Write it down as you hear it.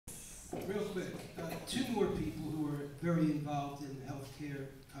Real quick, two more people who are very involved in the healthcare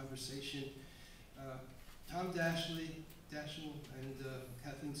conversation. Tom Dashel and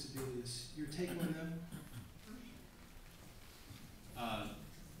Kathleen Sebelius. Your take on them?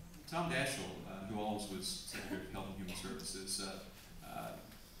 Tom Dashel, who always was Secretary of Health and Human Services,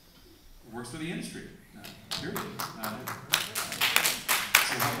 works for the industry, period.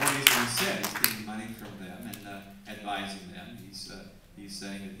 So what more needs to be said? He's getting money from them and advising them. He's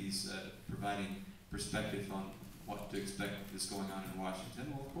saying that he's providing perspective on what to expect is going on in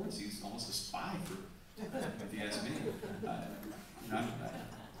Washington. Well, of course, he's almost a spy for, if you ask me.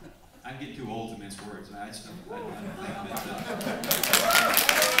 I'm getting too old to mince words. I just don't think that.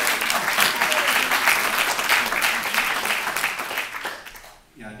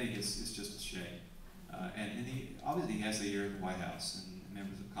 Yeah, I think it's just a shame. And he obviously has the ear of the White House and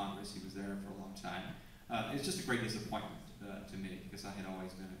members of Congress. He was there for a long time. It's just a great disappointment to me because I had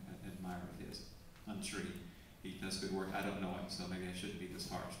always been an admirer of his. I'm sure he does good work. I don't know him, so maybe I shouldn't be this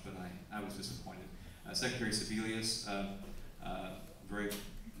harsh, but I was disappointed. Secretary Sebelius, very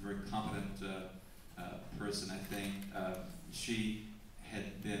competent person, I think. She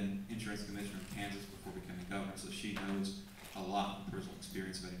had been insurance commissioner in Kansas before becoming governor, so she knows a lot of personal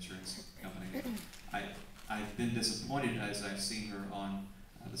experience about insurance company. I've been disappointed as I've seen her on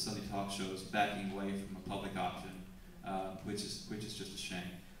the Sunday talk shows backing away from a public option, which is just a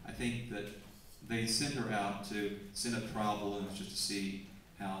shame. I think that they send her out to send up trial balloons just to see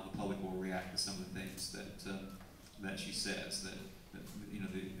how the public will react to some of the things that she says, that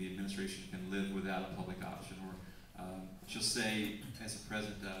the administration can live without a public option, or she'll say, as the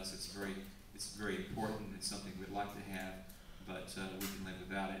president does, it's very important, it's something we'd like to have, but we can live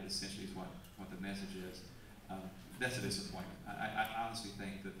without it, essentially is what the message is. That's a disappointment. I honestly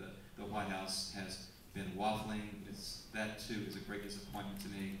think that the White House has been waffling. That too is a great disappointment to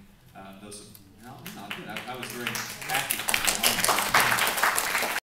me. Not good. I